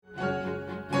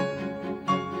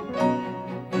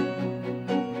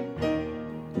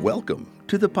Welcome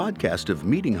to the podcast of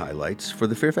meeting highlights for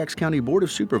the Fairfax County Board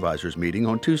of Supervisors meeting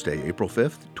on Tuesday, April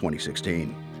 5th,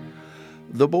 2016.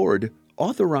 The board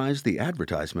authorized the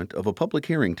advertisement of a public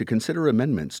hearing to consider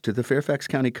amendments to the Fairfax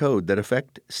County Code that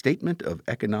affect Statement of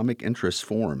Economic Interest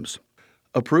forms,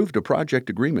 approved a project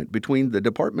agreement between the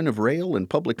Department of Rail and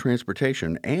Public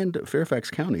Transportation and Fairfax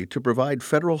County to provide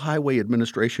Federal Highway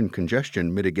Administration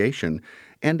congestion mitigation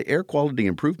and air quality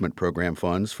improvement program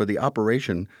funds for the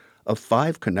operation of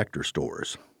 5 connector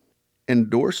stores,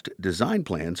 endorsed design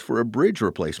plans for a bridge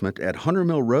replacement at Hunter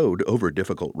Mill Road over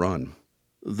Difficult Run.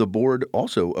 The board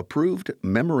also approved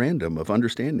memorandum of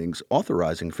understandings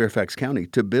authorizing Fairfax County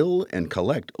to bill and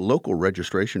collect local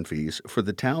registration fees for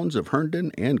the towns of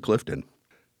Herndon and Clifton,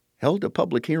 held a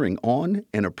public hearing on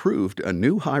and approved a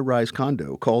new high-rise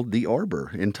condo called The Arbor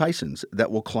in Tysons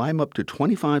that will climb up to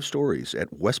 25 stories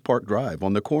at West Park Drive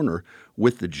on the corner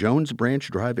with the Jones Branch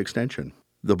Drive extension.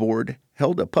 The board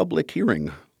held a public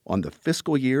hearing on the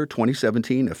fiscal year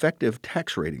 2017 effective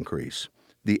tax rate increase.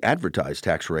 The advertised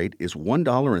tax rate is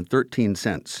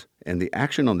 $1.13, and the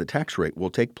action on the tax rate will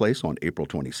take place on April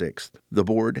 26th. The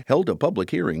board held a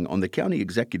public hearing on the county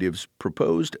executive's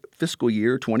proposed fiscal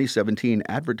year 2017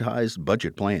 advertised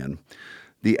budget plan,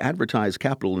 the advertised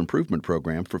capital improvement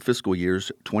program for fiscal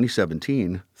years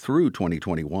 2017 through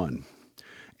 2021,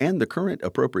 and the current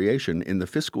appropriation in the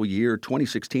fiscal year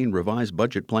 2016 revised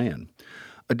budget plan.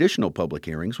 Additional public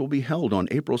hearings will be held on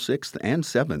April 6th and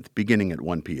 7th, beginning at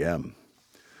 1 p.m.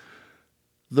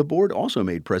 The board also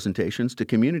made presentations to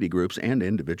community groups and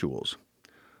individuals.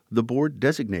 The board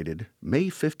designated May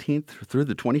 15th through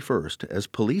the 21st as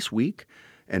Police Week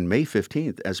and May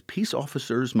 15th as Peace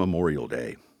Officers Memorial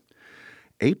Day,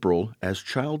 April as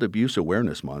Child Abuse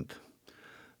Awareness Month.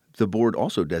 The board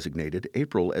also designated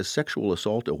April as Sexual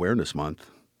Assault Awareness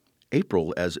Month,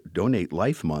 April as Donate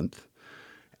Life Month,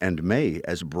 and May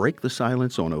as Break the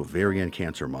Silence on Ovarian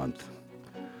Cancer Month.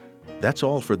 That's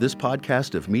all for this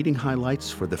podcast of meeting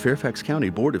highlights for the Fairfax County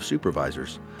Board of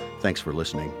Supervisors. Thanks for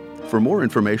listening. For more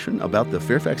information about the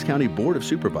Fairfax County Board of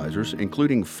Supervisors,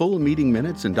 including full meeting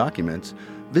minutes and documents,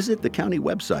 visit the county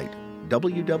website,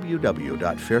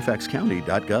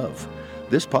 www.fairfaxcounty.gov.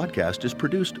 This podcast is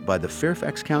produced by the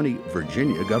Fairfax County,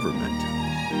 Virginia government.